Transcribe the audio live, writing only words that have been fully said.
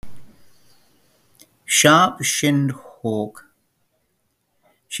Sharp-shinned Hawk.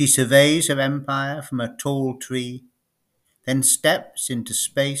 She surveys her empire from a tall tree, then steps into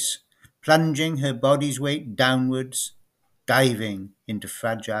space, plunging her body's weight downwards, diving into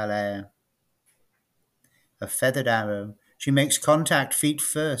fragile air. A feathered arrow, she makes contact feet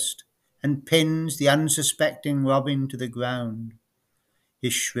first, and pins the unsuspecting robin to the ground.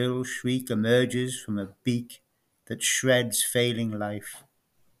 His shrill shriek emerges from a beak that shreds failing life.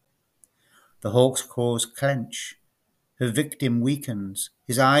 The hawk's claws clench. Her victim weakens.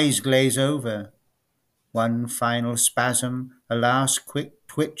 His eyes glaze over. One final spasm, a last quick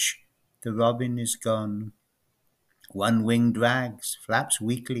twitch, the robin is gone. One wing drags, flaps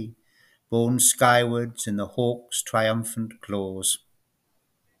weakly, borne skywards in the hawk's triumphant claws.